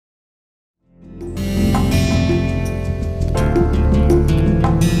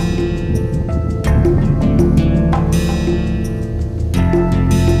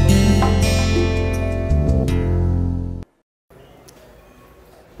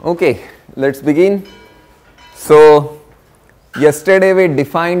Okay, let's begin. So, yesterday we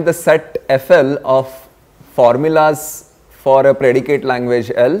defined the set FL of formulas for a predicate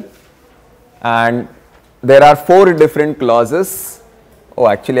language L, and there are 4 different clauses. Oh,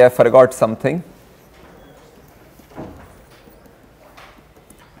 actually I forgot something.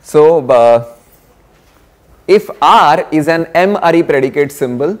 So, if R is an M-Array predicate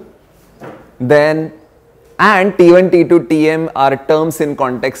symbol, then and T1, T2, Tm are terms in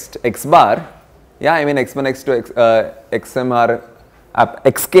context x bar. Yeah, I mean x1, x2, xm are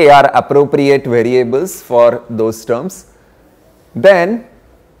xk are appropriate variables for those terms. Then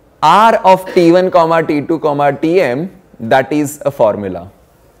R of T1, T2, Tm, that is a formula.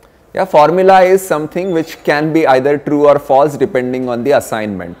 Yeah, formula is something which can be either true or false depending on the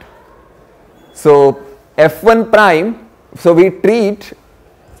assignment. So F1 prime, so we treat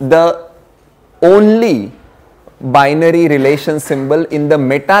the only binary relation symbol in the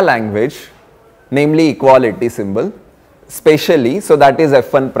meta language, namely equality symbol, specially, so that is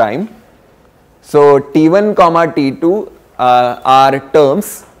F1 prime. So T1, T2 are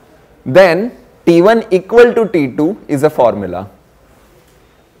terms, then T1 equal to T2 is a formula.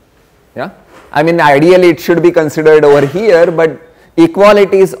 Yeah, I mean ideally it should be considered over here, but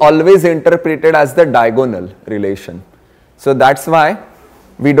equality is always interpreted as the diagonal relation. So that's why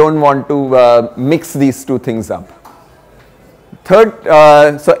we don't want to mix these two things up. Third,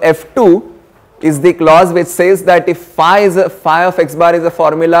 so F2 is the clause which says that if phi of x bar is a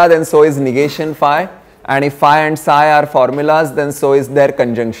formula, then so is negation phi, and if phi and psi are formulas, then so is their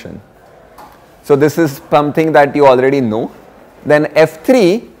conjunction. So this is something that you already know. Then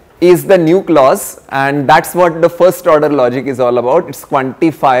F3 is the new clause, and that's what the first order logic is all about. It's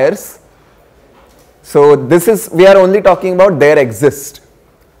quantifiers. So this is, we are only talking about there exist.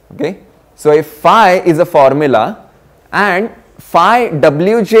 Okay. So if phi is a formula and phi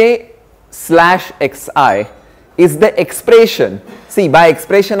wj slash xi is the expression. See, by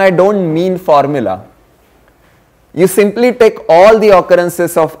expression I don't mean formula. You simply take all the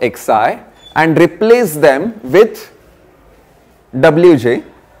occurrences of xi and replace them with wj.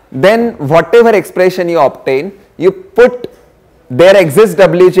 Then whatever expression you obtain, you put there exists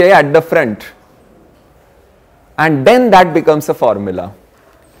wj at the front, and then that becomes a formula.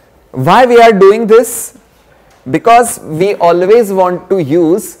 Why we are doing this? Because we always want to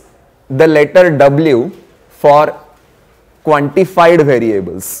use the letter w for quantified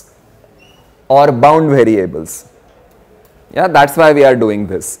variables or bound variables. Yeah, that's why we are doing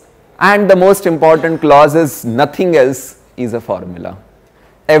this. And the most important clause is nothing else is a formula.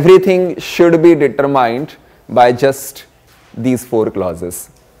 Everything should be determined by just these 4 clauses.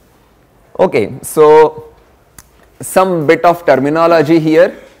 Okay, so some bit of terminology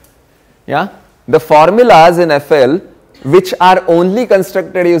here. Yeah, the formulas in FL which are only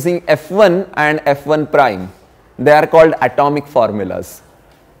constructed using F1 and F1 prime, they are called atomic formulas.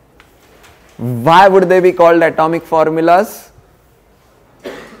 Why would they be called atomic formulas?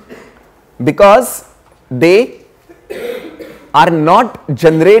 Because they are not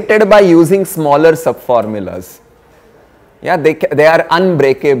generated by using smaller subformulas. Yeah, they are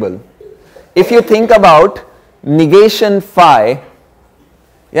unbreakable. If you think about negation phi,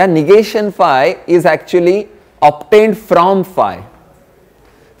 yeah, negation phi is actually obtained from phi.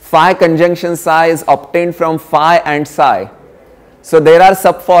 Phi conjunction psi is obtained from phi and psi. So there are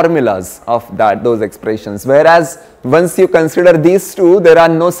subformulas of those expressions, whereas once you consider these two, there are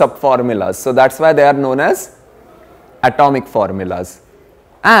no subformulas. So that's why they are known as atomic formulas.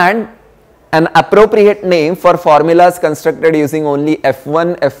 And an appropriate name for formulas constructed using only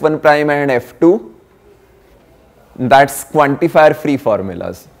F1, F1 prime and F2, that's quantifier free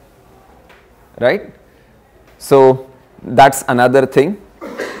formulas, right? So that's another thing.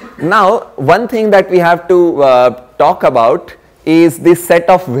 Now one thing that we have to talk about is the set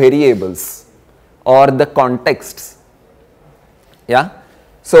of variables or the contexts. Yeah,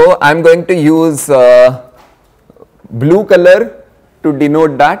 so I am going to use blue color to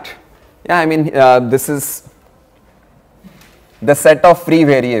denote that. Yeah, I mean this is the set of free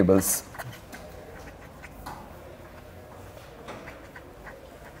variables.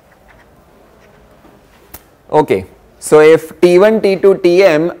 Okay, so if T1, T2,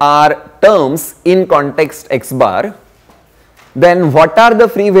 Tm are terms in context x bar, then what are the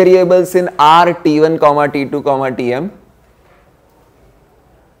free variables in R, T1, T2, Tm?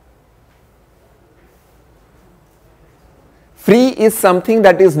 Free is something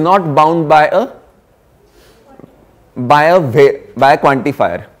that is not bound by a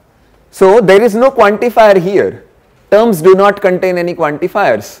quantifier. So there is no quantifier here. Terms do not contain any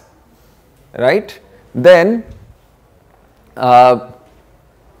quantifiers, right? Then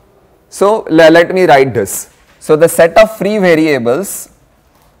So let me write this. So the set of free variables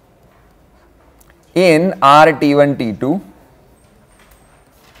in R T1 T2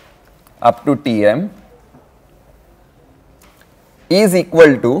 up to Tm is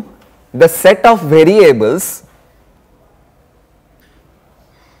equal to the set of variables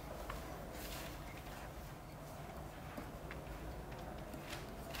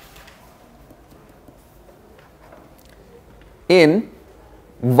in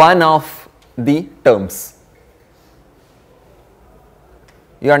one of the terms.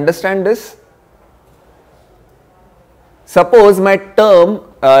 You understand this? Suppose my term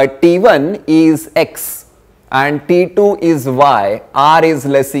T1 is x and T2 is y, R is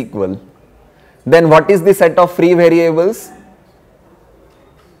less equal. Then what is the set of free variables?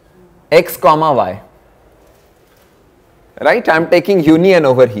 X comma y. Right? I am taking union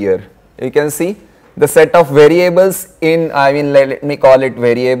over here. You can see the set of variables in, let me call it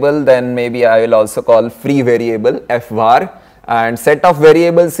variable, then maybe I will also call free variable f var, and set of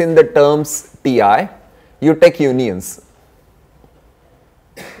variables in the terms Ti, you take unions.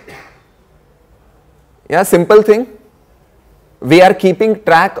 Yeah, simple thing. We are keeping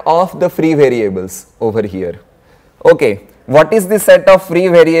track of the free variables over here. Okay, what is the set of free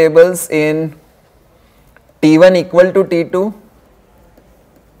variables in T1 equal to T2?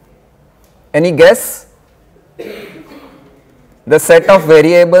 Any guess? The set of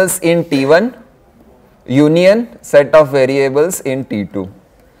variables in T1 union set of variables in T2.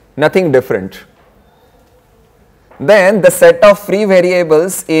 Nothing different. Then the set of free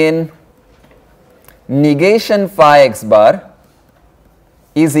variables in negation phi x bar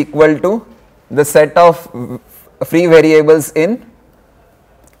is equal to the set of free variables in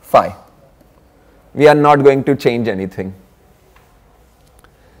phi. We are not going to change anything.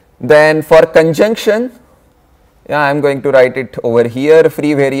 Then for conjunction, I am going to write it over here,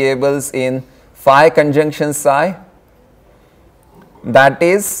 free variables in phi conjunction psi, that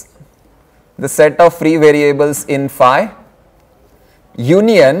is the set of free variables in phi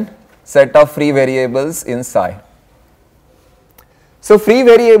union set of free variables in psi. So free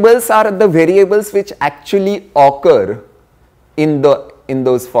variables are the variables which actually occur in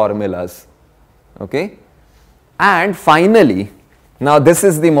those formulas. Okay? And finally, now this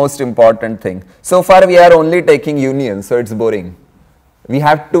is the most important thing. So far we are only taking union, so it's boring. We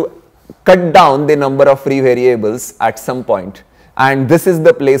have to cut down the number of free variables at some point, and this is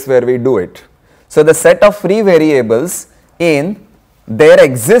the place where we do it. So the set of free variables in there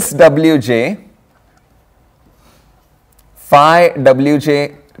exists Wj, phi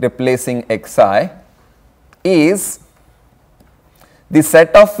Wj replacing xi is the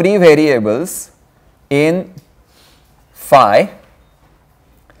set of free variables in phi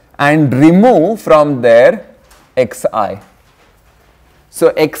and remove from there xi.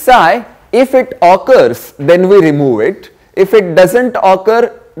 So xi, if it occurs, then we remove it. If it doesn't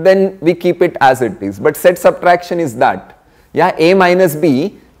occur, then we keep it as it is. But set subtraction is that. Yeah, A minus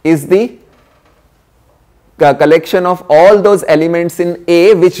B is the collection of all those elements in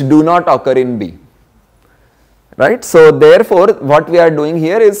A which do not occur in B. Right? So therefore, what we are doing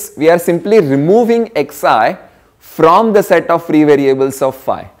here is we are simply removing xi from the set of free variables of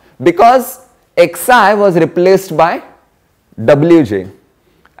phi, because xi was replaced by wj,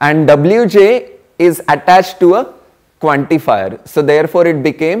 and wj is attached to a quantifier. So therefore it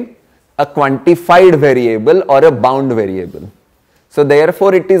became a quantified variable or a bound variable. So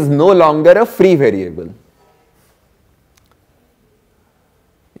therefore it is no longer a free variable.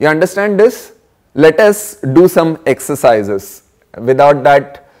 You understand this? Let us do some exercises. Without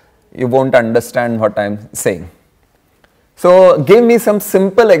that, you won't understand what I am saying. So give me some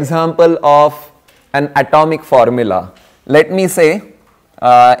simple example of an atomic formula. Let me say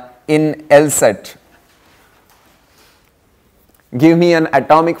in L set. Give me an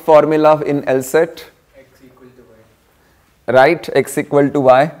atomic formula in L set. X equal to y. Right, x equal to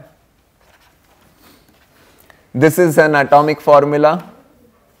y. This is an atomic formula.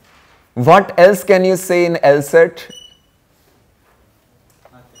 What else can you say in L set?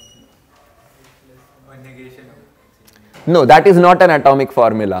 No, that is not an atomic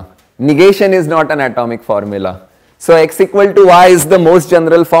formula. Negation is not an atomic formula. So x equal to y is the most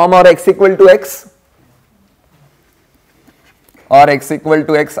general form, or x equal to x or x equal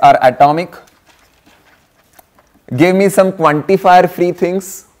to x are atomic. Give me some quantifier free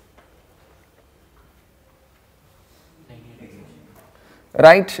things.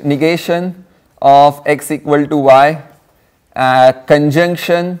 Right, negation of x equal to y,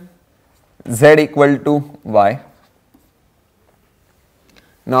 conjunction z equal to y.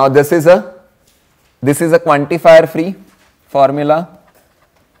 Now this is a quantifier free formula.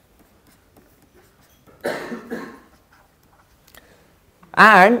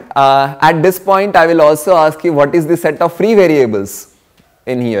 And at this point I will also ask you what is the set of free variables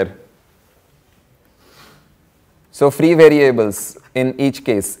in here. So free variables in each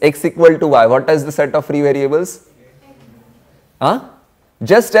case, x equal to y, what is the set of free variables?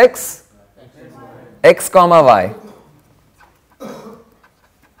 Just x? X comma y.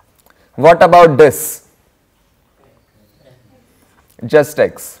 What about this? Just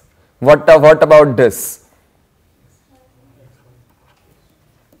x. What about this?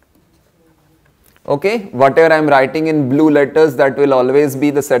 Okay, whatever I am writing in blue letters, that will always be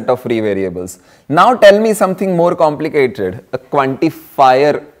the set of free variables. Now tell me something more complicated, a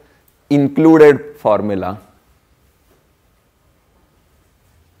quantifier included formula.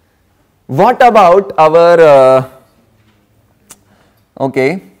 What about our,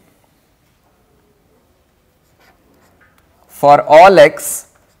 okay, for all x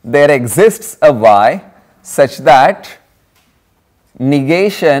there exists a y such that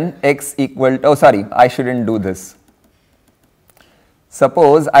negation x equal to, oh sorry, I shouldn't do this.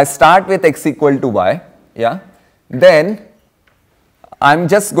 Suppose I start with x equal to y, yeah, then I'm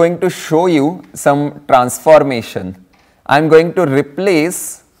just going to show you some transformation. I'm going to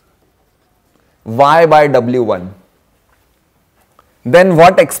replace y by w1. Then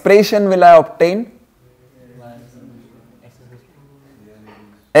what expression will I obtain?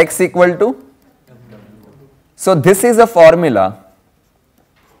 X equal to? So this is a formula,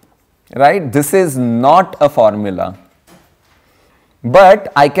 right? This is not a formula,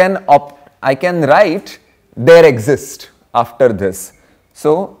 but I can write there exist after this.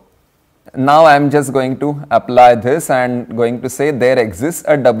 So now I am just going to apply this and going to say there exists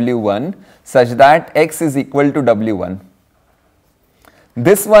a w1 such that x is equal to w1.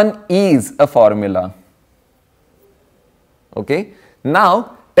 This one is a formula. Okay.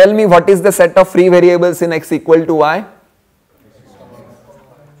 Now tell me what is the set of free variables in x equal to y?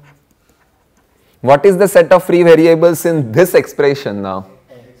 What is the set of free variables in this expression now?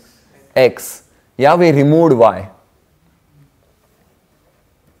 X. Yeah, we removed y.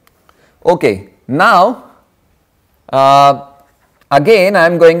 Okay. Now again I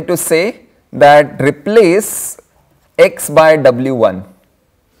am going to say that replace x by w1.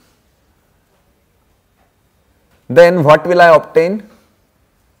 Then what will I obtain?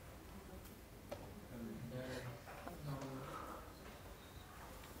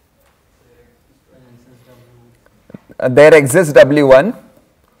 There exists w1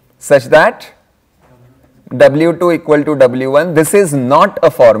 such that w2 equal to w1. This is not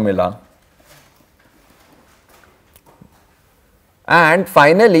a formula. And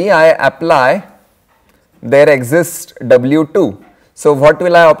finally I apply there exists w2. So what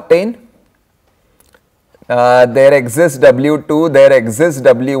will I obtain? There exists w2, there exists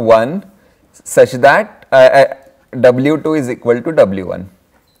w1 such that w2 is equal to w1.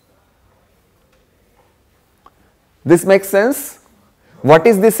 This makes sense? What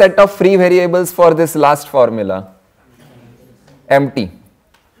is the set of free variables for this last formula? Empty.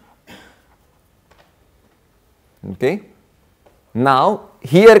 Okay. Now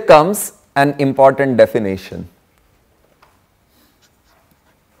here comes an important definition.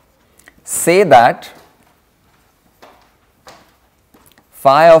 Say that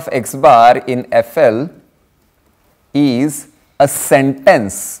phi of x bar in FL is a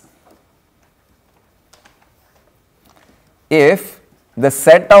sentence if the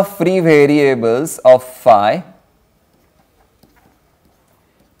set of free variables of phi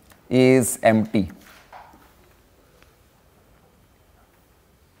is empty.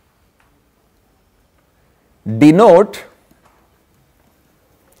 Denote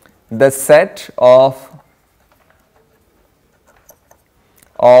the set of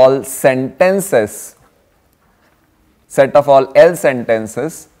all sentences, set of all L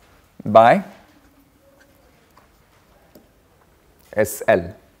sentences by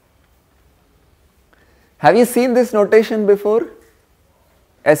SL. Have you seen this notation before?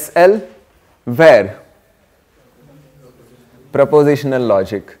 SL, where? Propositional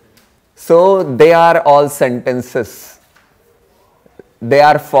logic. So they are all sentences. They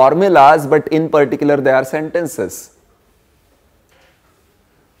are formulas, but in particular they are sentences.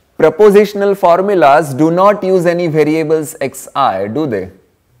 Propositional formulas do not use any variables xi, do they?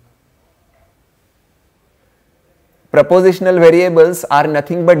 Propositional variables are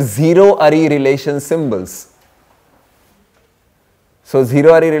nothing but zero-array relation symbols. So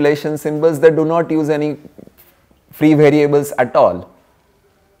zero-array relation symbols, they do not use any free variables at all.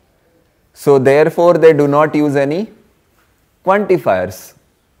 So therefore they do not use any quantifiers.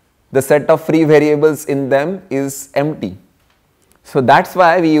 The set of free variables in them is empty. So that's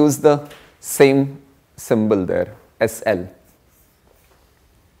why we use the same symbol there, SL.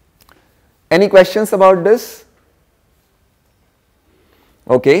 Any questions about this?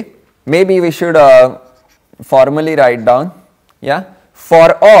 Okay, maybe we should formally write down, yeah,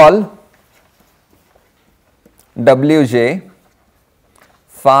 for all Wj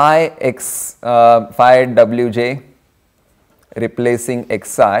phi Wj replacing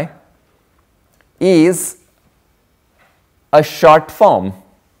xi is a short form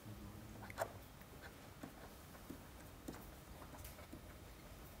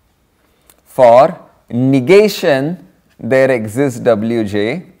for negation there exists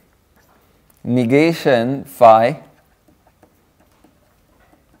Wj, negation phi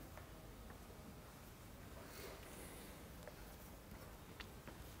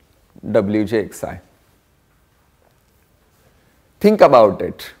Wj xi. Think about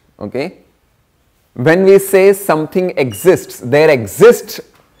it, okay? When we say something exists, there exists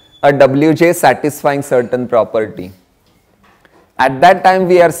a Wj satisfying certain property. At that time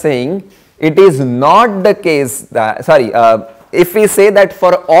we are saying it is not the case that, if we say that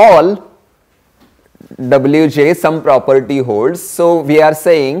for all Wj some property holds, so we are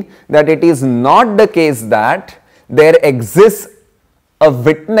saying that it is not the case that there exists a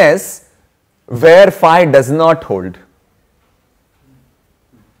witness where phi does not hold.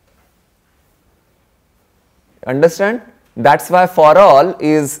 Understand? That's why for all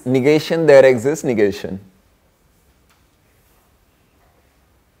is negation, there exists negation.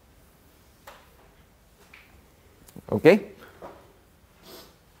 Okay?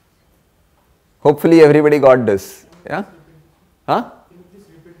 Hopefully everybody got this. Yeah? Huh?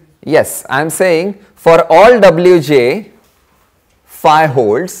 Yes, I am saying for all Wj phi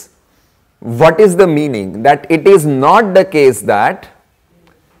holds. What is the meaning? That it is not the case that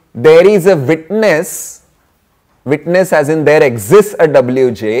there is a witness as in there exists a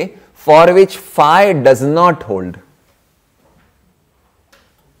Wj for which phi does not hold.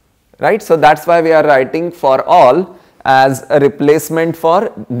 Right? So that's why we are writing for all as a replacement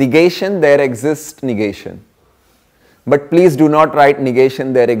for negation, there exists negation. But please do not write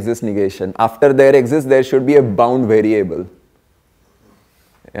negation, there exists negation. After there exists, there should be a bound variable.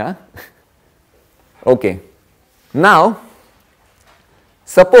 Yeah? Okay. Now,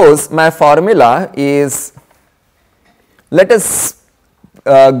 suppose my formula is, let us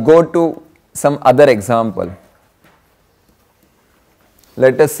go to some other example.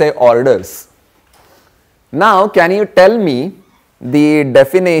 Let us say orders. Now, can you tell me the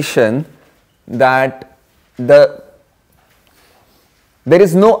definition that there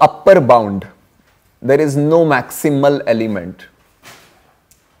is no upper bound, there is no maximal element.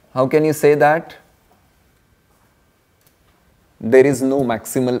 How can you say that? There is no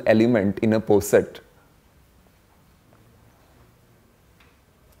maximal element in a poset.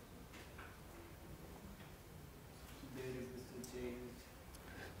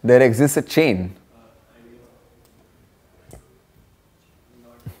 There exists a chain.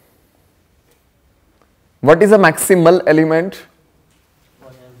 What is a maximal element?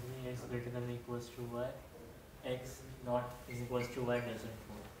 For every x greater than or equals to y, x not is equals to y doesn't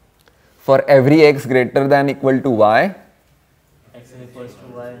hold. For every x greater than equal to y, X is equals to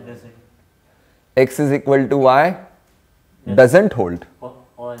y doesn't. x is equal to y doesn't hold. For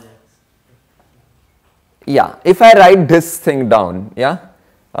all x. Yeah, if I write this thing down, yeah,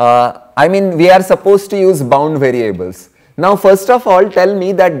 I mean we are supposed to use bound variables. Now first of all tell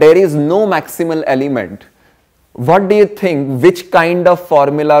me that there is no maximal element. What do you think, which kind of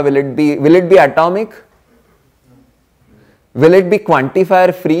formula will it be? Will it be atomic? Will it be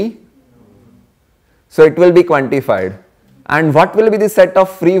quantifier free? So it will be quantified. And what will be the set of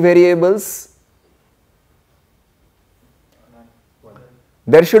free variables?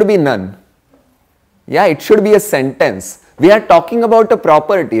 There should be none. Yeah, it should be a sentence. We are talking about a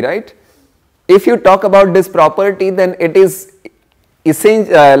property, right? If you talk about this property, then it is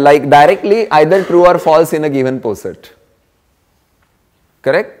like directly either true or false in a given poset.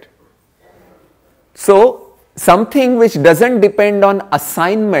 Correct? So, something which doesn't depend on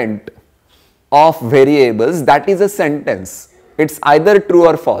assignment of variables, that is a sentence. It's either true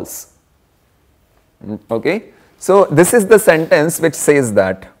or false. Okay? So, this is the sentence which says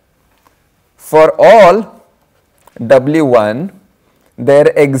that for all W1, there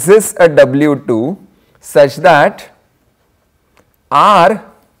exists a W2 such that R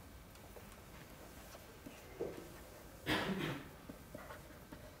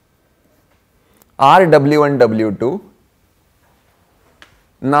W1 W2.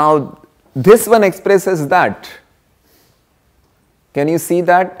 Now this one expresses that. Can you see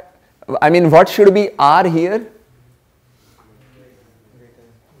that? I mean, what should be R here?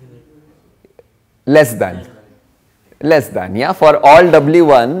 Less than. less than. Yeah, for all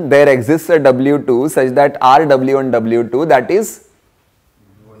W1 there exists a W2 such that RW1 W2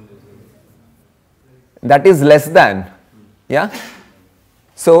 that is less than. Yeah.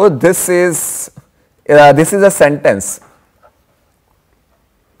 So this is a sentence.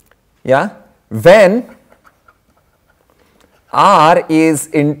 Yeah, when R is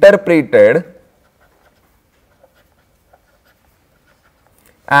interpreted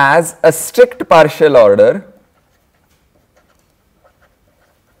as a strict partial order,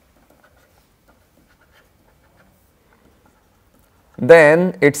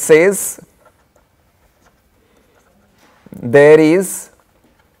 then it says there is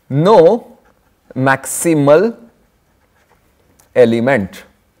no maximal element.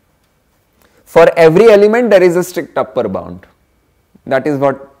 For every element there is a strict upper bound. That is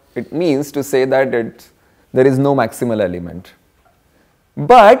what it means to say that there is no maximal element.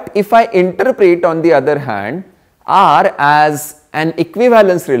 But if I interpret on the other hand R as an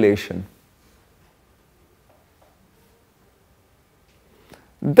equivalence relation,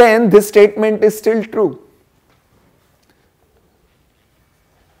 then this statement is still true.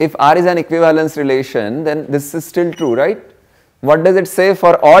 If R is an equivalence relation, then this is still true, right? What does it say?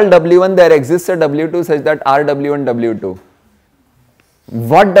 For all W1 there exists a W2 such that RW1 W2.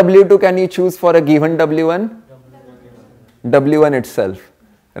 What W2 can you choose for a given W1? W1 itself,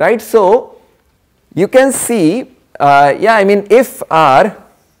 right? So you can see, if R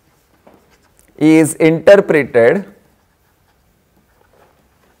is interpreted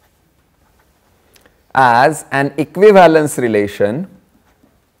as an equivalence relation,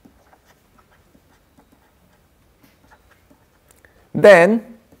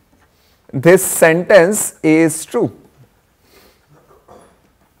 then this sentence is true.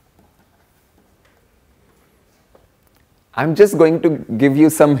 I am just going to give you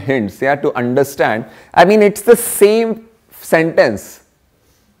some hints to understand. I mean, it's the same sentence,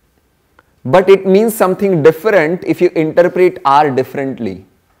 but it means something different if you interpret R differently.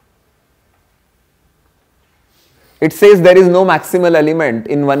 It says there is no maximal element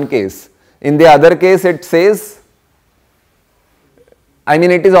in one case. In the other case it says,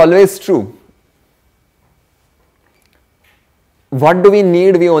 it is always true. What do we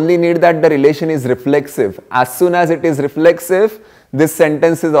need? We only need that the relation is reflexive. As soon as it is reflexive, this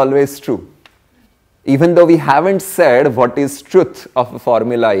sentence is always true. Even though we haven't said what is truth of a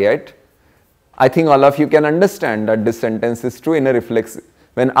formula yet, I think all of you can understand that this sentence is true in a reflexive,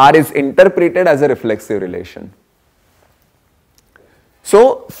 when R is interpreted as a reflexive relation.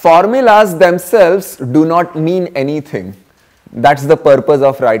 So formulas themselves do not mean anything. That's the purpose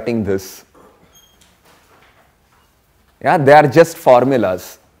of writing this. Yeah, they are just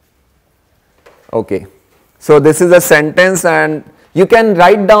formulas. Okay. So this is a sentence and you can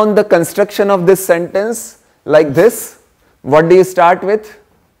write down the construction of this sentence like this. What do you start with?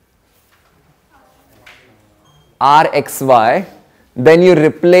 Rxy. Then you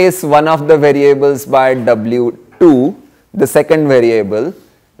replace one of the variables by W2, the second variable.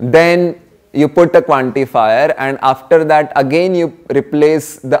 Then you put a quantifier and after that again you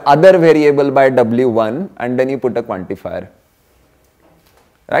replace the other variable by W1 and then you put a quantifier.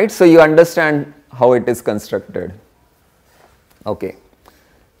 Right? So you understand how it is constructed. Okay,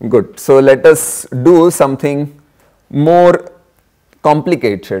 good. So let us do something more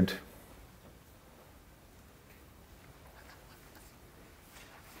complicated.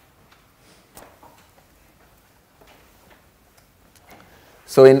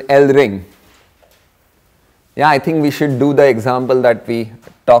 So in L ring, I think we should do the example that we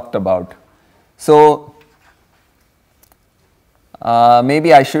talked about. So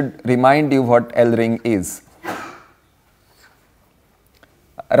maybe I should remind you what L ring is.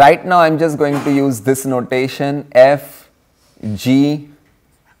 Right now I am just going to use this notation F, G,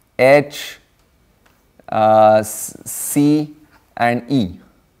 H, C and E.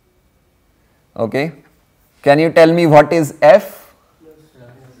 Okay. Can you tell me what is F?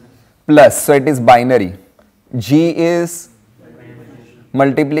 Plus, so it is binary. G is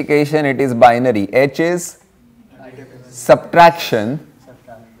multiplication, it is binary. H is subtraction,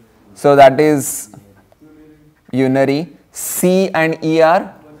 so that is unary. C and E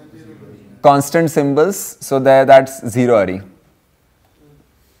are constant symbols, so that's zeroary.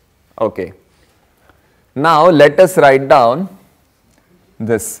 Okay. Now let us write down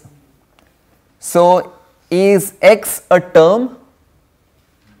this. So is X a term?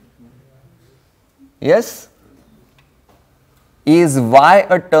 Yes. Is Y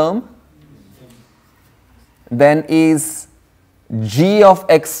a term? Then is G of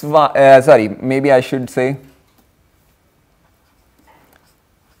X, maybe I should say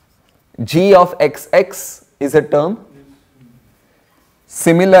G of XX is a term?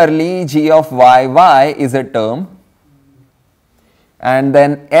 Similarly, g of y is a term, and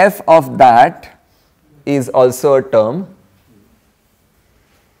then f of that is also a term.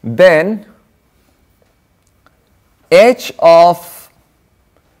 Then h of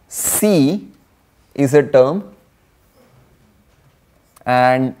c is a term,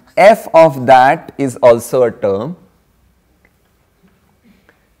 and f of that is also a term,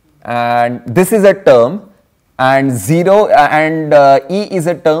 and this is a term, and 0 and e is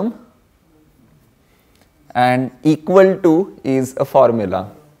a term, and equal to is a formula.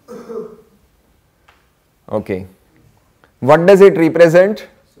 Okay. What does it represent?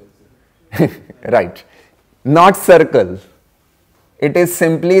 Right. Not circle. It is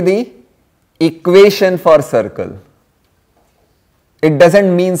simply the equation for circle. It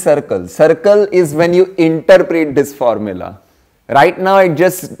doesn't mean circle. Circle is when you interpret this formula. Right now it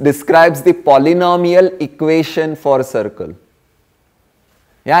just describes the polynomial equation for circle.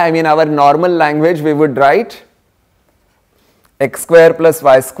 Yeah, I mean our normal language we would write x square plus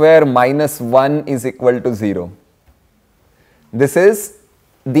y square minus 1 is equal to 0. This is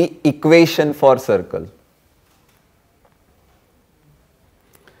the equation for circle.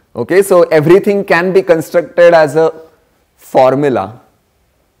 Okay, so everything can be constructed as a formula,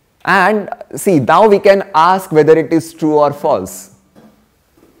 and see, now we can ask whether it is true or false.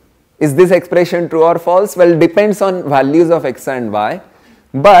 Is this expression true or false? Well, depends on values of x and y,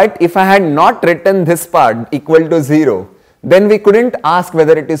 but if I had not written this part equal to 0, then we couldn't ask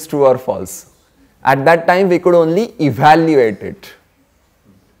whether it is true or false. At that time we could only evaluate it.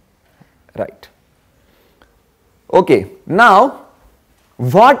 Right. Okay, now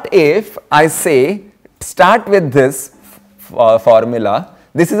what if I say start with this formula.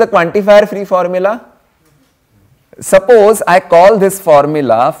 This is a quantifier free formula. Suppose I call this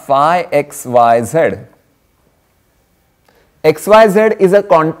formula phi xyz. xyz is a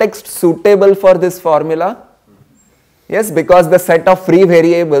context suitable for this formula. Yes, because the set of free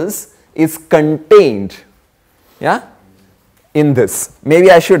variables is contained, yeah, in this.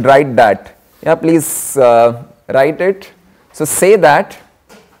 Maybe I should write that. Yeah, please write it. So say that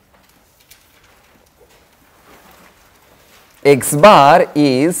x bar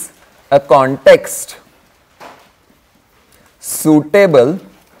is a context suitable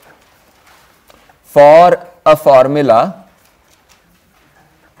for a formula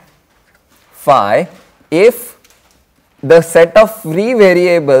phi if the set of free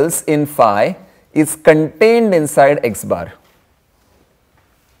variables in phi is contained inside x bar.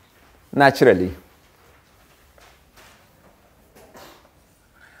 Naturally.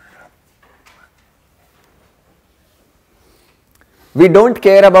 We don't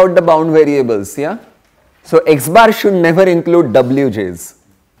care about the bound variables, yeah? So x bar should never include wj's.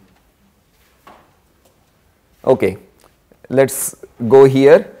 Okay, let's go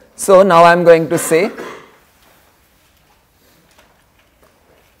here. So now I am going to say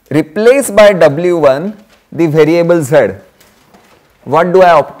replace by w1 the variable z. What do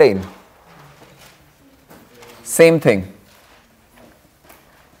I obtain? Same thing.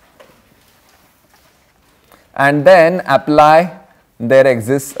 And then apply there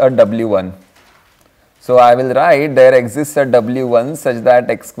exists a w1. So I will write there exists a w1 such that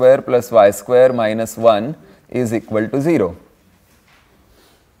x square plus y square minus 1 is equal to 0.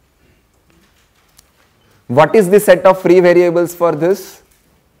 What is the set of free variables for this?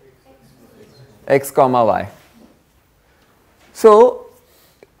 X comma y. So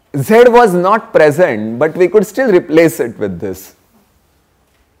z was not present, but we could still replace it with this.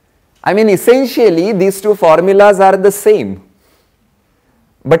 I mean, essentially these two formulas are the same.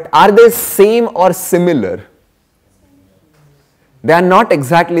 But are they same or similar? They are not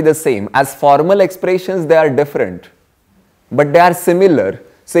exactly the same. As formal expressions they are different, but they are similar.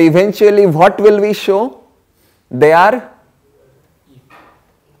 So eventually what will we show? They are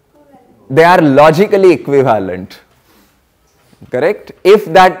logically equivalent. Correct? If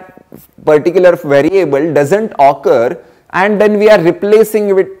that particular variable doesn't occur and then we are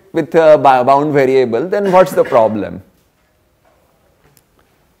replacing it with a bound variable, then what's the problem?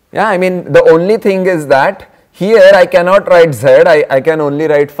 Yeah, I mean the only thing is that here I cannot write z, I can only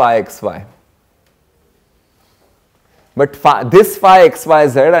write phi xy. But this phi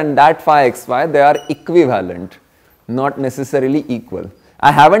xyz and that phi xy, they are equivalent, not necessarily equal.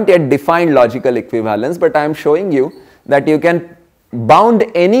 I haven't yet defined logical equivalence, but I am showing you that you can bound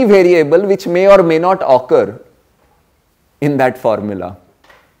any variable which may or may not occur in that formula.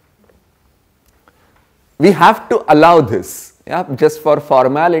 We have to allow this. Yeah, just for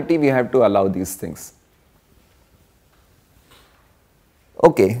formality we have to allow these things.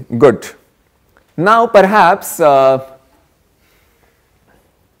 Okay, good. Now perhaps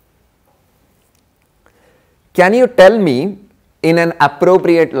Can you tell me in an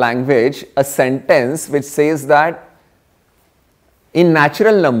appropriate language a sentence which says that in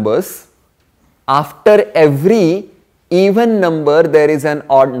natural numbers, after every even number there is an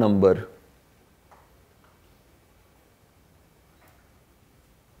odd number?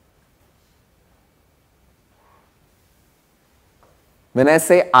 When I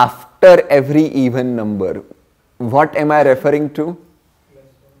say after every even number, what am I referring to?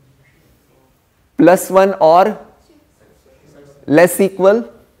 Plus 1 or less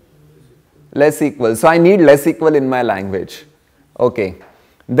equal? Less equal. So I need less equal in my language. Okay.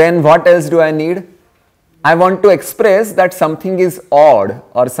 Then what else do I need? I want to express that something is odd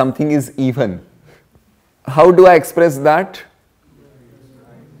or something is even. How do I express that?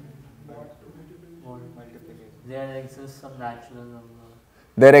 There exists some natural number.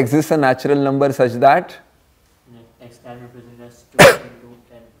 There exists a natural number such that X can represent as 2 into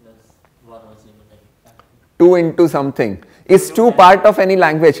 10 plus 1 or 0. 2 into something. Is 2 part of any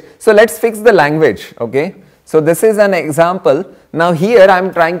language? So let's fix the language. Okay. So this is an example. Now here I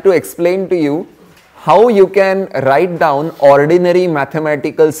am trying to explain to you how you can write down ordinary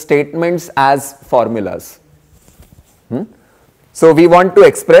mathematical statements as formulas. So we want to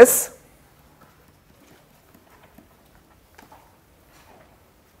express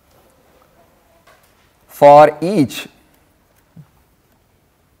for each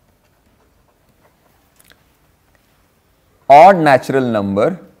odd natural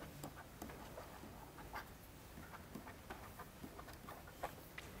number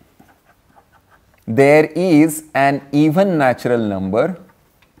there is an even natural number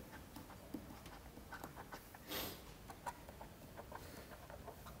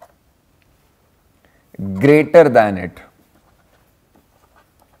greater than it.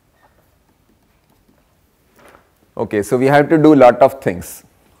 Okay, so we have to do lot of things,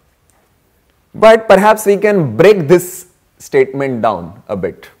 but perhaps we can break this statement down a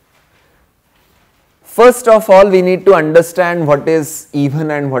bit. First of all, we need to understand what is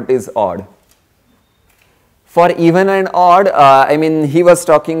even and what is odd. For even and odd, he was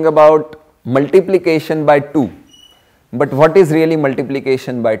talking about multiplication by 2, but what is really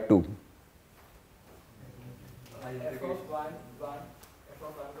multiplication by 2?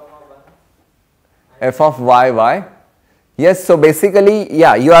 F of y. Yes, so basically,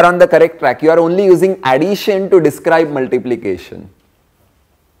 yeah, you are on the correct track. You are only using addition to describe multiplication,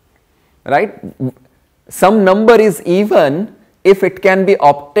 right? Some number is even if it can be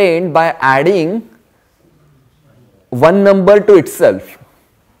obtained by adding one number to itself,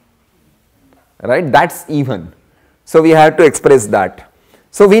 right? That's even. So we have to express that.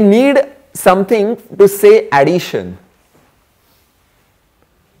 So we need something to say addition,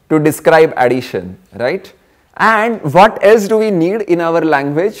 to describe addition, right? And what else do we need in our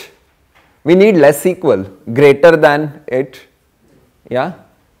language? We need less equal, greater than it, yeah?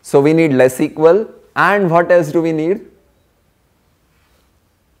 So we need less equal, and what else do we need?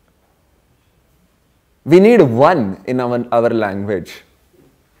 We need 1 in our language,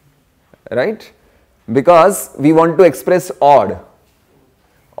 right? Because we want to express odd.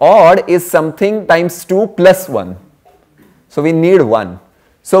 Odd is something times 2 plus 1. So we need 1.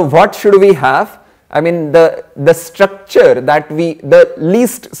 So what should we have? The structure that the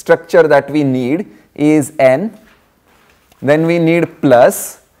least structure that we need is n, then we need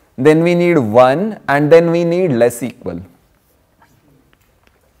plus, then we need 1, and then we need less equal.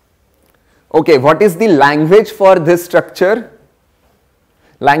 Okay, what is the language for this structure?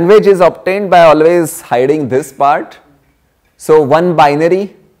 Language is obtained by always hiding this part. So one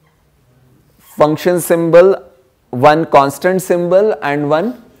binary function symbol, one constant symbol, and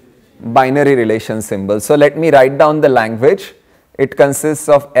one binary relation symbol. So let me write down the language. It consists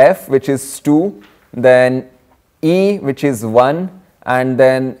of f, which is 2, then e, which is 1, and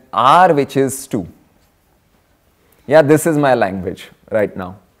then r, which is 2. Yeah, this is my language right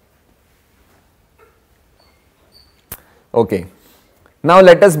now. Okay. Now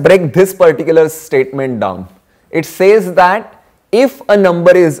let us break this particular statement down. It says that if a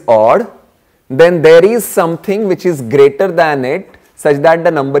number is odd, then there is something which is greater than it such that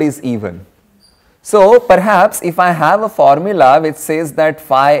the number is even. So perhaps if I have a formula which says that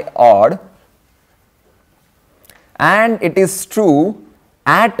phi odd and it is true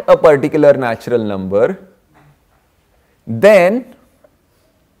at a particular natural number, then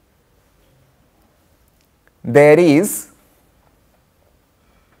there is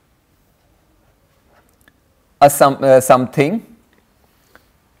a something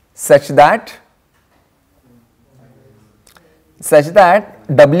such that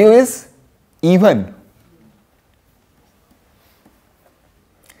W is even,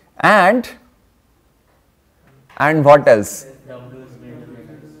 And what else? W is greater than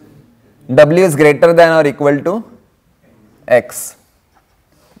X. W is greater than or equal to X.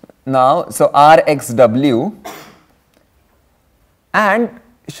 Now, so RxW, and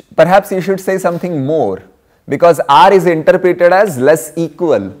perhaps you should say something more, because R is interpreted as less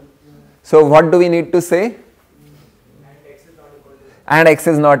equal. So what do we need to say? And X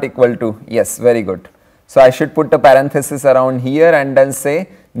is not equal to. Yes, very good. So I should put a parenthesis around here and then say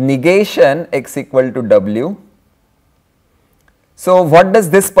negation X equal to W. So what does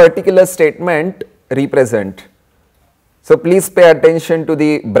this particular statement represent? So please pay attention to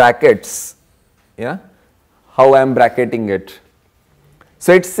the brackets, yeah, how I am bracketing it.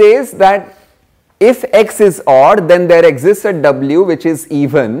 So it says that if X is odd, then there exists a W which is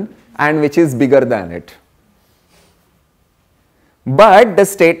even and which is bigger than it. But the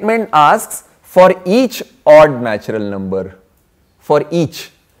statement asks for each odd natural number, for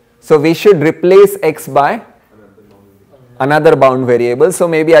each. So we should replace X by another bound variable. So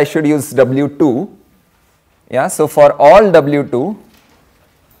maybe I should use W2. Yeah, so for all W2,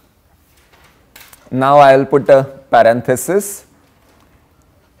 now I will put a parenthesis.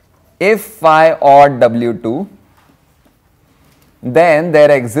 If phi odd W2, then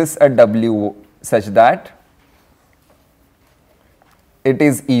there exists a W such that it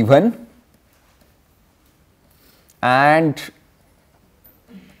is even and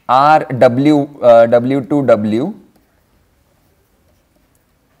R W2W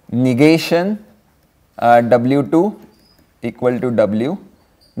negation W2 equal to W,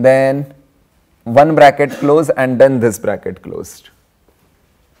 then one bracket close and then this bracket closed.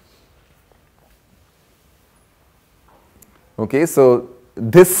 Okay, so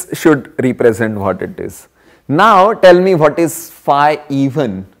this should represent what it is. Now tell me what is phi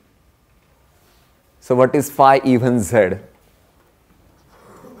even. So what is phi even Z?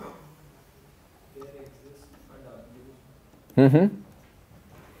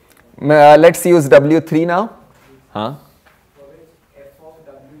 Let's use W3 now. Huh? For which f of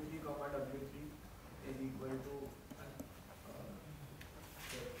W3 comma W3 is equal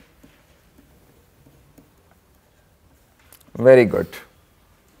to Very good.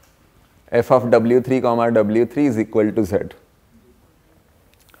 F of W3 comma W3 is equal to Z.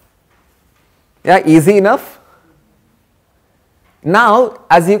 Yeah, easy enough. Now,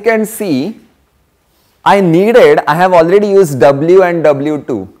 as you can see, I have already used W and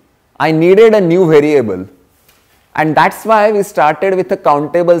W2. I needed a new variable, and that's why we started with a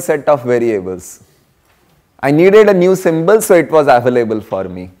countable set of variables. I needed a new symbol, so it was available for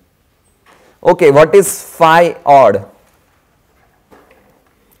me. Okay, what is phi odd?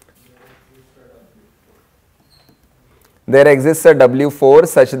 There exists a W4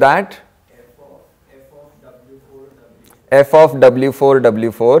 such that f of W4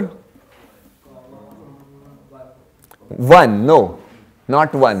 W4 1, no,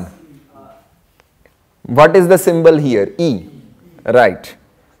 not 1. What is the symbol here? E, right,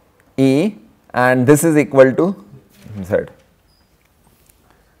 E, and this is equal to Z.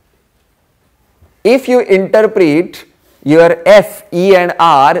 If you interpret your F, E and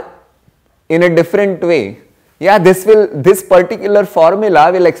R in a different way, yeah, this particular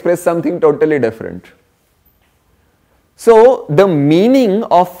formula will express something totally different. So the meaning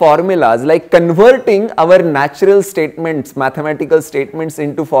of formulas, like converting our natural statements, mathematical statements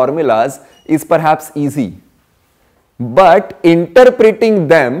into formulas, is perhaps easy, but interpreting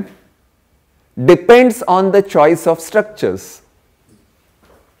them depends on the choice of structures.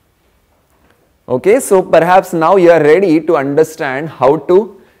 Okay, so perhaps now you are ready to understand how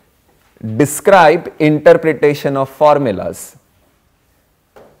to describe interpretation of formulas.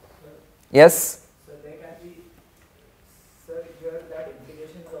 Yes? so there can be, sir, here that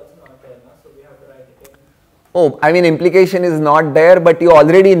implication is also not there, na? So we have to write it in. Oh, I mean implication is not there, but you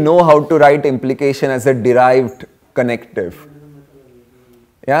already know how to write implication as a derived connective.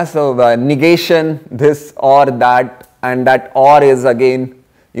 Yeah, so negation, this or that, and that or is again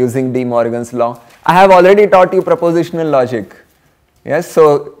using De Morgan's law. I have already taught you propositional logic. Yes,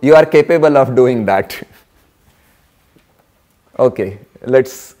 so you are capable of doing that. Okay,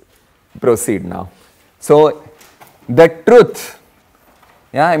 let's proceed now. So the truth,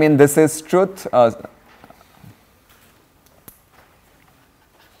 yeah, I mean this is truth.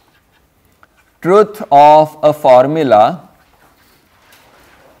 Truth of a formula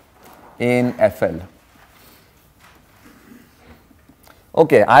in FL.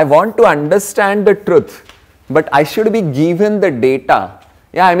 Okay, I want to understand the truth, but I should be given the data.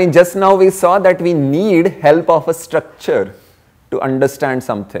 Yeah, I mean just now we saw that we need help of a structure to understand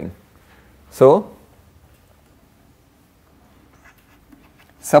something. So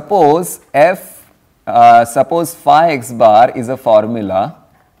suppose F suppose phi x bar is a formula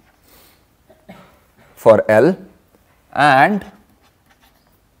for L and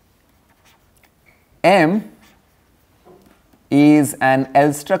M is an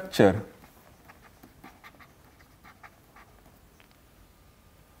L structure.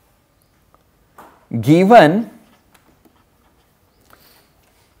 Given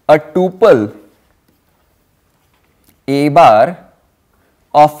a tuple A bar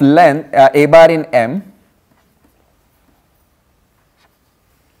of length A bar in M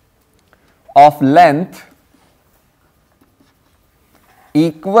of length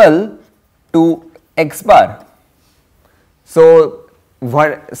equal to x bar. So,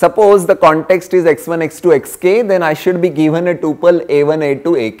 suppose the context is x1, x2, xk, then I should be given a tuple a1,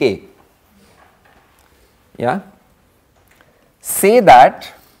 a2, ak. Yeah. Say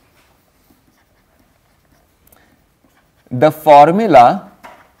that the formula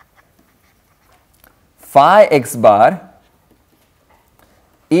phi x bar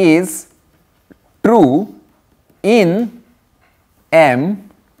is true in M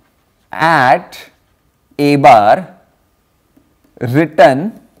at A bar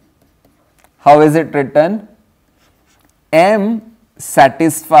written, how is it written? M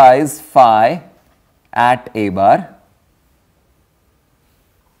satisfies phi at A bar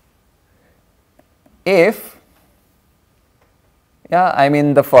if, I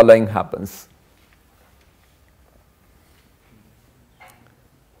mean the following happens.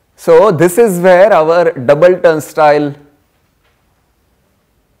 So, this is where our double turnstile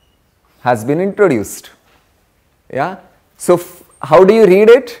has been introduced. Yeah. So, how do you read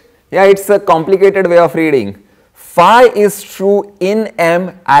it? Yeah, it's a complicated way of reading. Phi is true in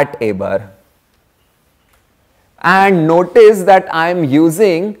M at A bar. And notice that I am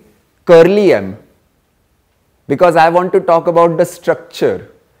using curly M because I want to talk about the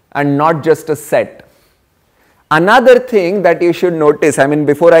structure and not just a set. Another thing that you should notice, I mean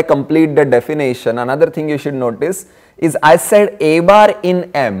before I complete the definition, another thing you should notice is I said A bar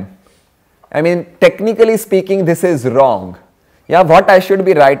in M. I mean technically speaking this is wrong. Yeah, what I should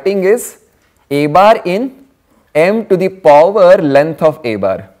be writing is A bar in M to the power length of A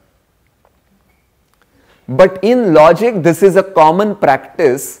bar. But in logic this is a common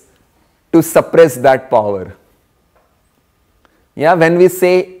practice to suppress that power. Yeah, when we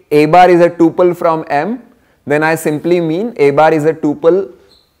say A bar is a tuple from M, then I simply mean A bar is a tuple,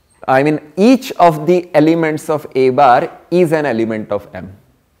 I mean each of the elements of A bar is an element of M.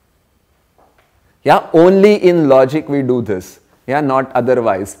 Yeah, only in logic we do this, yeah, not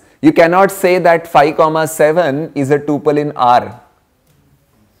otherwise. You cannot say that 5 comma 7 is a tuple in R.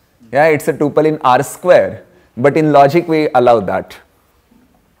 Yeah, it's a tuple in R square, but in logic we allow that.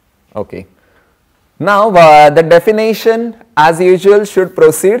 Okay. Now the definition as usual should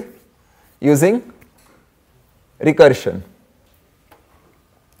proceed using recursion.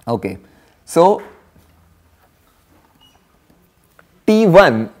 Okay. So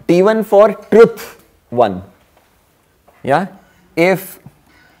T1 for truth 1. Yeah. If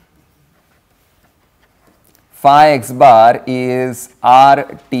phi x bar is R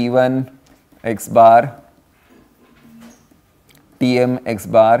T1 x bar Tm x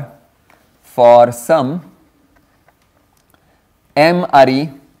bar for some M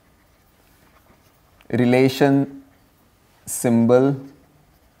array relation symbol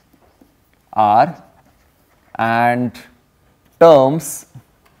R and terms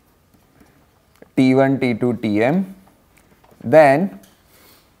T1, T2, Tm, then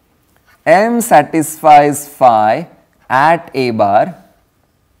M satisfies phi at A bar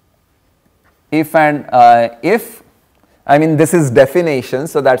if and if, I mean this is definition,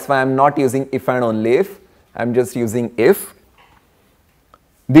 so that is why I am not using if and only if, I am just using if.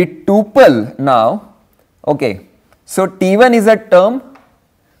 The tuple now, okay, so T1 is a term,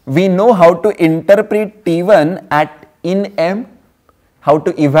 we know how to interpret T1 at in M, how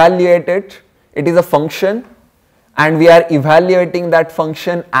to evaluate it, it is a function and we are evaluating that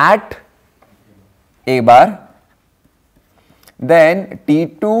function at A bar, then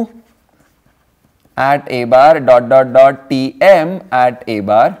T2 at A bar dot dot dot Tm at A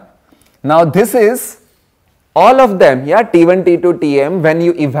bar. Now this is all of them, yeah, T1, T2, Tm, when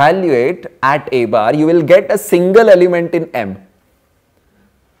you evaluate at A bar, you will get a single element in M.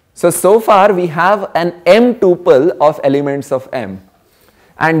 So far we have an M tuple of elements of M,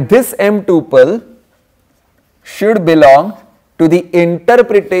 and this M tuple should belong to the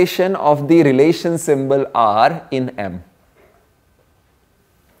interpretation of the relation symbol R in M.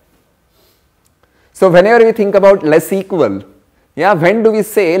 So whenever we think about less equal, yeah, when do we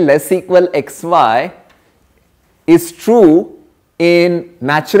say less equal xy is true in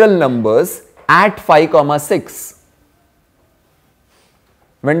natural numbers at 5 comma 6.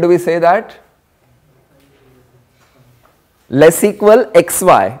 When do we say that? Less equal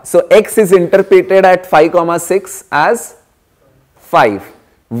xy. So x is interpreted at 5 comma 6 as 5.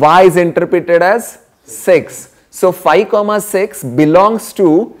 Y is interpreted as 6. So 5 comma 6 belongs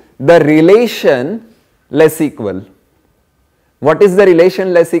to the relation less equal. What is the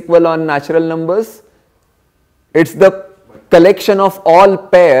relation less equal on natural numbers? It's the collection of all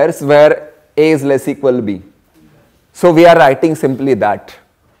pairs where A is less equal B. So we are writing simply that.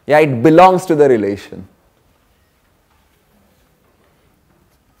 Yeah, it belongs to the relation.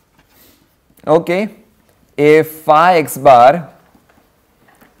 Okay. If phi x bar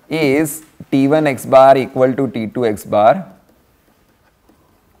is T1 x bar equal to T2 x bar,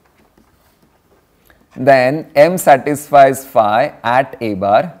 then M satisfies phi at A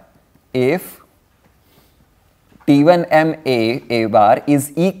bar if T1 M A bar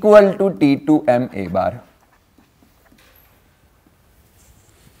is equal to T2 M A bar.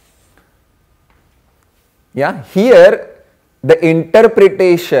 Yeah, here the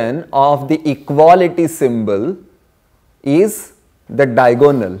interpretation of the equality symbol is the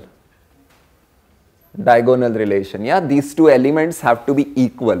diagonal relation. Yeah, these two elements have to be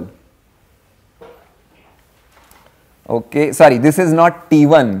equal. Okay, sorry, this is not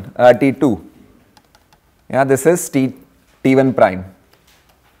T1, T2. Yeah, this is T1 prime.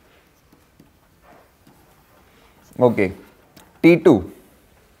 Okay, T2.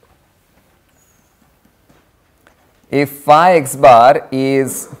 If phi x bar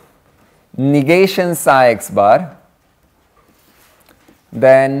is negation psi x bar,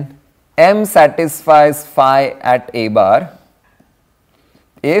 then M satisfies phi at A bar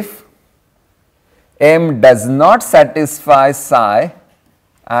if M does not satisfy psi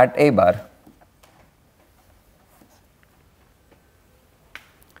at A bar.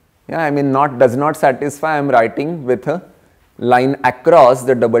 Yeah, I mean does not satisfy, I am writing with a line across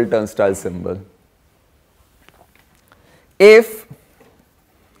the double turnstile symbol. If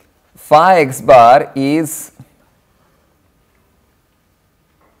phi x bar is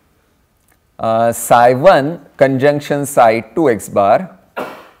psi 1 conjunction psi 2 x bar,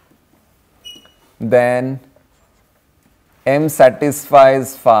 then M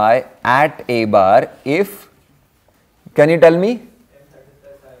satisfies phi at A bar if, can you tell me?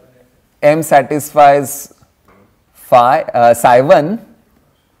 M satisfies phi psi 1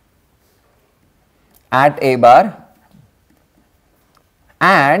 at A bar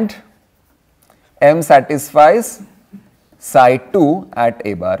and M satisfies psi 2 at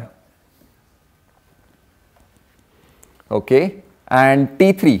A bar. Okay, and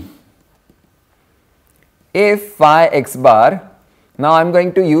T3. If phi x bar, now I am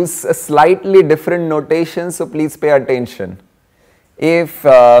going to use a slightly different notation, so please pay attention. If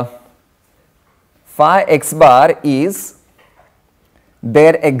phi x bar is,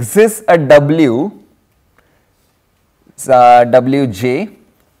 there exists a Wj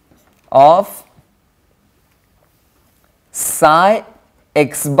of psi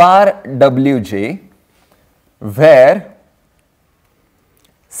x bar Wj, where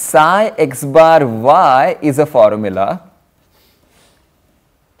psi x bar y is a formula.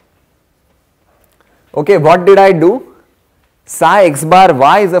 Okay, what did I do? Psi x bar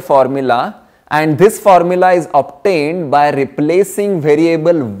y is a formula, and this formula is obtained by replacing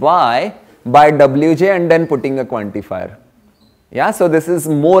variable y by Wj and then putting a quantifier. Yeah, so this is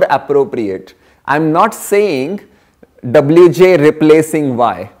more appropriate. I am not saying Wj replacing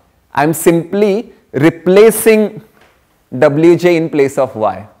y. I am simply replacing Wj in place of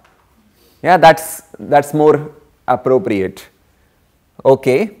y. Yeah, that's more appropriate.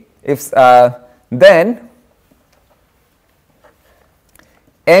 Okay, if then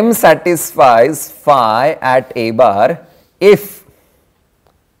M satisfies phi at A bar if,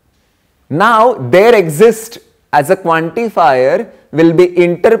 now there exists as a quantifier will be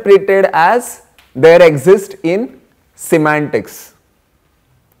interpreted as there exists in semantics.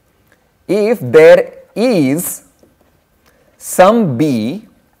 If there is some B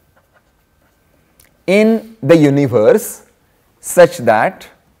in the universe such that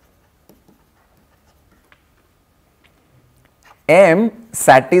M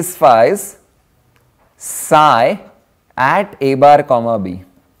satisfies psi at A bar comma B.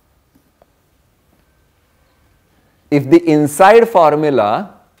 If the inside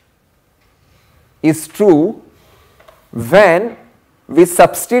formula is true when we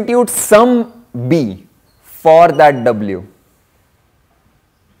substitute some B for that W.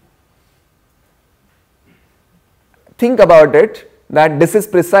 Think about it, that this is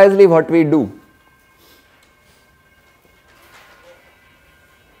precisely what we do.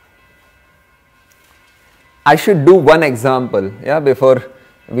 I should do one example, yeah, before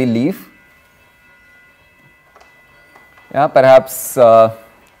we leave. Yeah, perhaps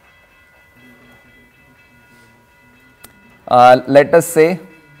let us say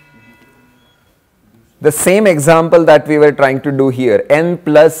the same example that we were trying to do here, n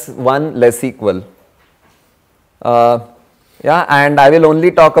plus 1 less equal. Yeah, and I will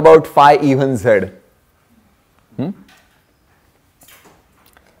only talk about phi even z.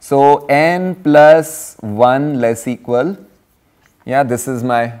 So n plus 1 less equal, yeah, this is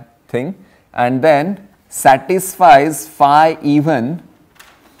my thing, and then satisfies phi even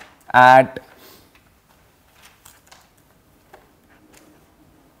at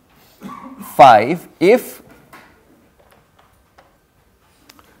five if,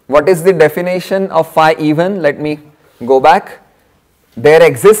 what is the definition of phi even? Let me go back. There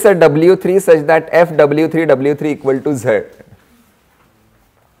exists a W3 such that f W3 equal to z.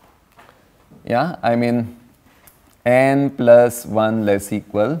 Yeah, I mean n plus 1 less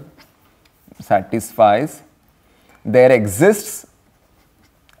equal satisfies. There exists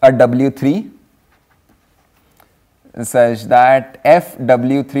a W3 such that f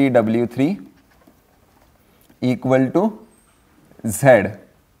W3 equal to z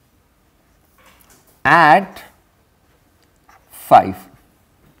at 5.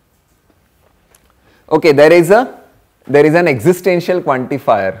 Okay, there is an existential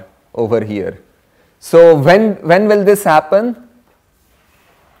quantifier over here. So when will this happen?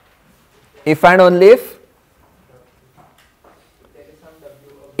 If and only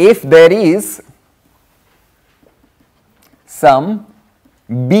if there is some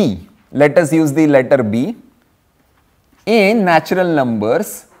b, let us use the letter b, in natural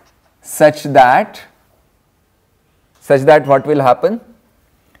numbers such that what will happen?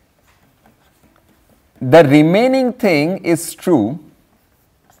 The remaining thing is true.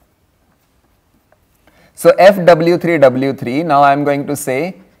 So f W3 now I am going to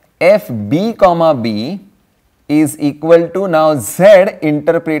say f b comma b is equal to now z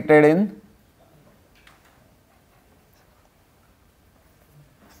interpreted in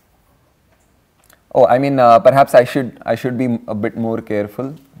perhaps I should be a bit more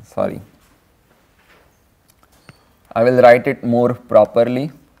careful. Sorry. I will write it more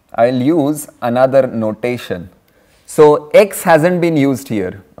properly. I will use another notation. So x hasn't been used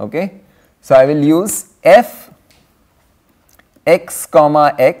here. Okay. So I will use f x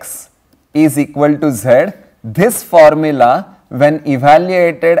comma x is equal to z. This formula when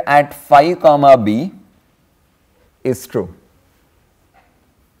evaluated at phi comma b is true.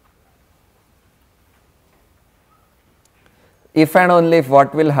 If and only if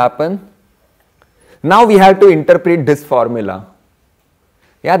what will happen? Now we have to interpret this formula.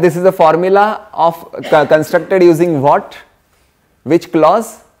 Yeah, this is a formula of constructed using what? Which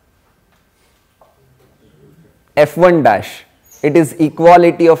clause? F1 dash. It is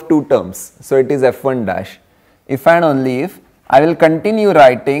equality of two terms. So it is F1 dash. If and only if I will continue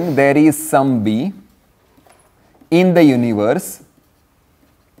writing there is some b in the universe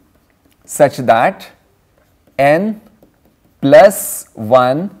such that n plus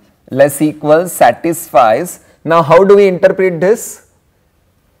 1 less equal satisfies. Now how do we interpret this?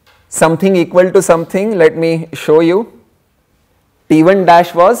 Something equal to something, let me show you. T1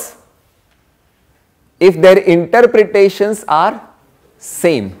 dash was if their interpretations are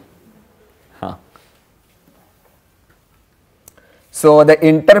same. So the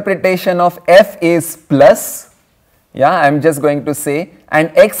interpretation of f is plus, yeah, I am just going to say,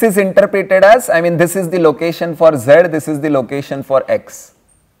 and x is interpreted as, I mean this is the location for z, this is the location for x,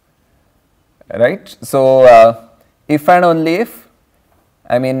 right. So if and only if,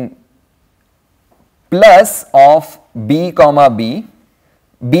 I mean plus of b comma b,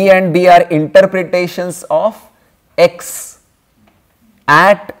 b and b are interpretations of x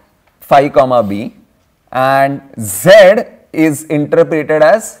at phi comma b, and z is interpreted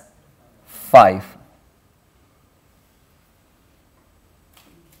as 5,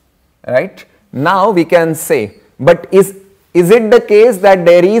 right. Now we can say, but is it the case that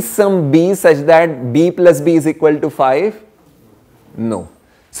there is some b such that b plus b is equal to 5? No.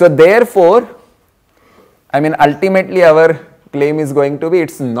 So therefore, I mean ultimately our claim is going to be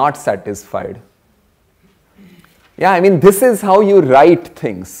it's not satisfied. Yeah, I mean this is how you write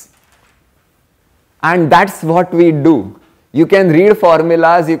things, and that's what we do. You can read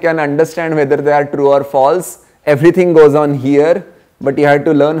formulas, you can understand whether they are true or false, everything goes on here, but you have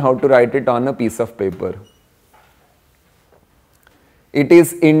to learn how to write it on a piece of paper. It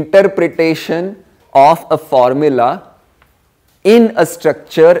is interpretation of a formula in a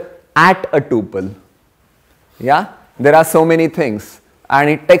structure at a tuple. Yeah, there are so many things and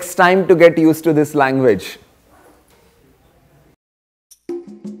it takes time to get used to this language.